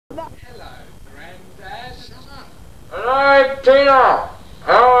Hello, Grandad. Hello, Peter.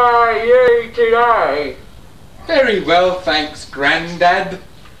 How are you today? Very well, thanks, Grandad.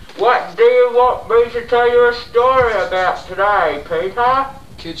 What do you want me to tell you a story about today, Peter?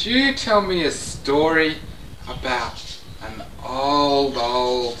 Could you tell me a story about an old,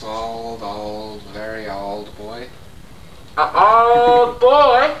 very old boy? An old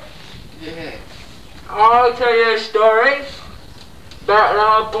boy? Yeah. I'll tell you a story about an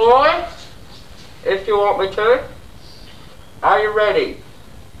old boy, if you want me to. Are you ready?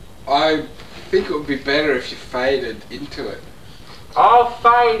 I think it would be better if you faded into it. I'll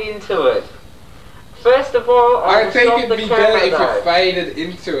fade into it. First of all, I will think stop it'd the be camera, better if though. you faded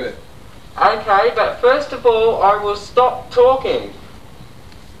into it. Okay, but first of all, I will stop talking.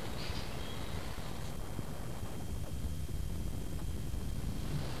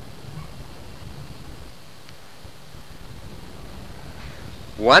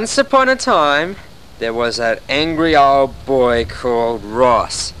 Once upon a time, there was an angry old boy called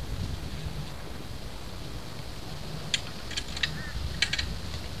Ross.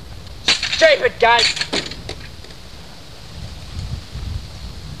 Stupid gate!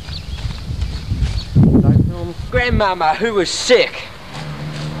 Grandmama, who was sick.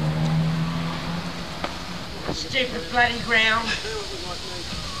 Stupid bloody ground.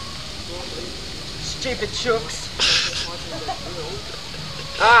 Stupid chooks.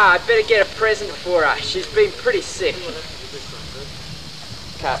 Ah, I better get a present for her. She's been pretty sick.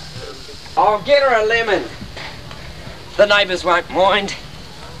 Cut. I'll get her a lemon. The neighbours won't mind.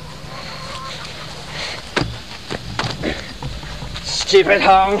 Stupid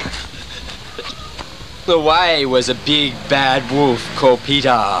hung. The way was a big bad wolf called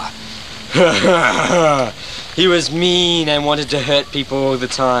Peter. He was mean and wanted to hurt people all the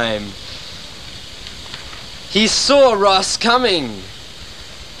time. He saw Ross coming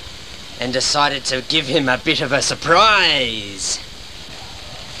and decided to give him a bit of a surprise.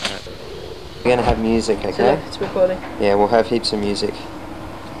 We're going to have music, okay? It's recording. Yeah, we'll have heaps of music.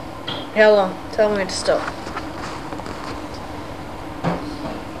 How long? Tell me when to stop.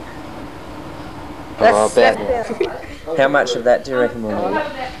 How much of that do you reckon we'll need?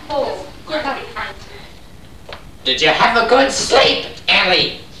 Did you have a good sleep,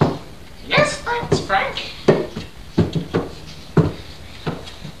 Ellie? Yes, thanks, Frank.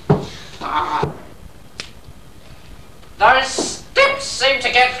 Those steps seem to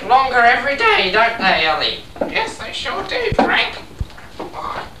get longer every day, don't they, Ellie? Yes, they sure do, Frank.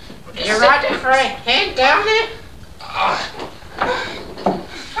 You ready for a head down there?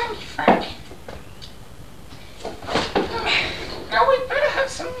 Thank you, Frank. Now we'd better have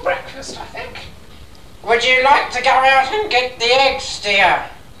some breakfast, I think. Would you like to go out and get the eggs, dear?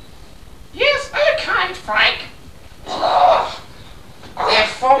 Yes, okay, Frank. They're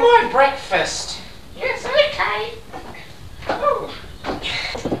for my breakfast. Yes, okay.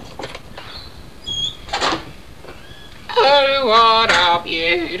 Oh, what a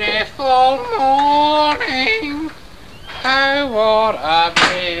beautiful morning. Oh, what a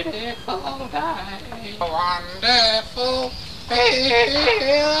beautiful day. A wonderful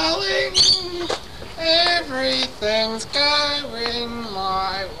feeling. Everything's going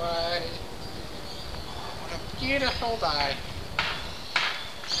my way. What a beautiful day.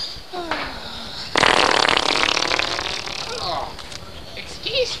 Oh,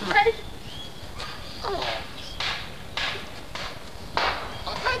 excuse me. Oh,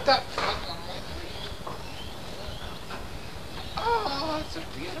 I've had that problem lately. Oh, it's a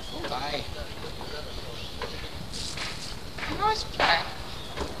beautiful day. Nice plan.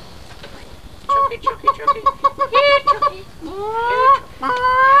 Chooky, chooky, chooky. Here, chooky. Here,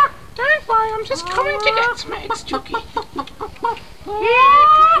 don't worry, I'm just coming to get some eggs, chooky.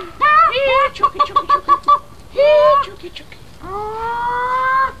 Here, chooky, chooky, chooky. Here, chooky, chooky.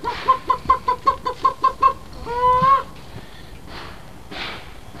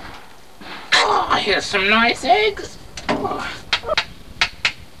 Oh, here's some nice eggs. Oh.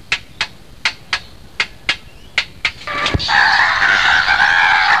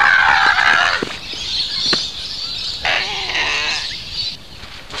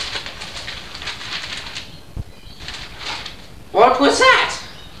 What was that?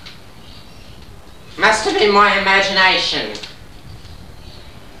 Must have been my imagination.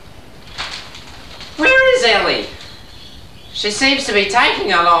 Where is Ellie? She seems to be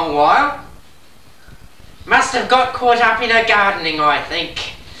taking a long while. Must have got caught up in her gardening, I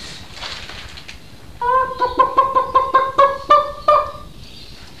think.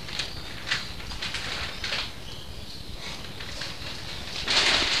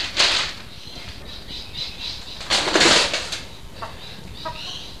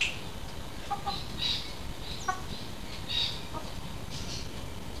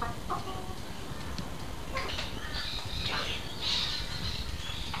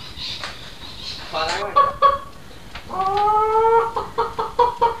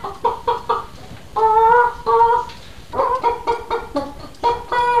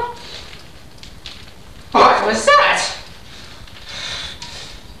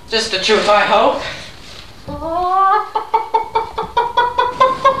 just the truth, I hope.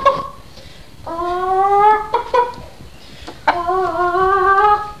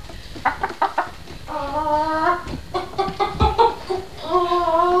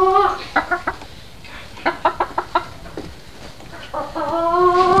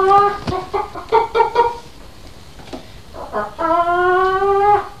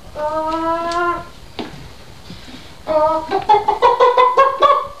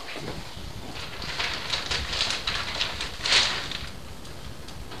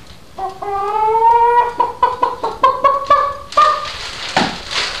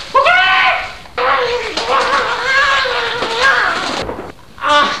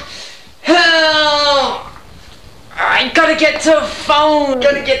 Gotta get to the phone!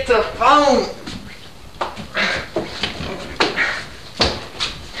 Gotta get to the phone!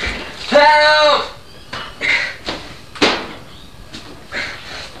 Help!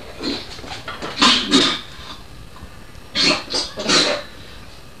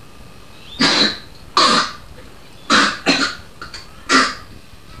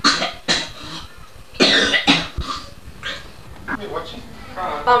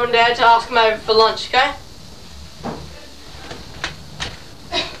 Mum and Dad to ask them over for lunch, okay?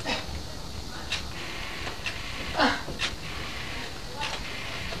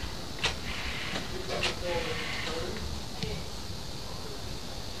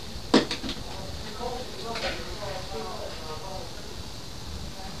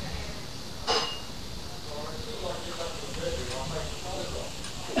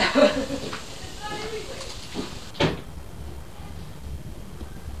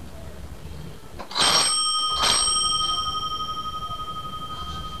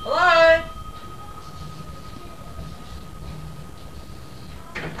 Hello?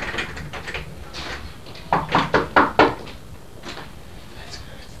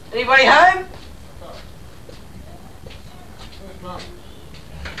 Anybody home?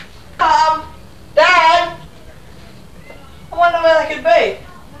 Dad? I wonder where they could be.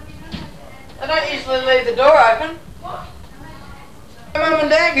 I don't usually leave the door open. Where Mum and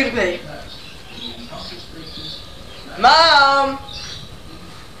Dad could be? Mum!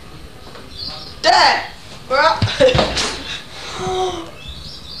 Dad! Where are...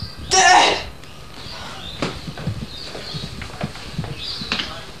 Dad!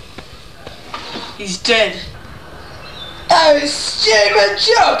 He's dead. Oh, stupid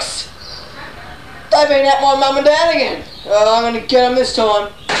chooks! They've been at my mum and dad again. Oh, I'm gonna get them this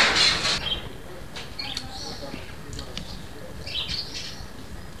time.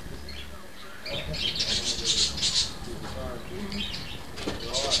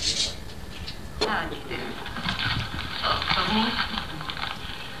 Oh,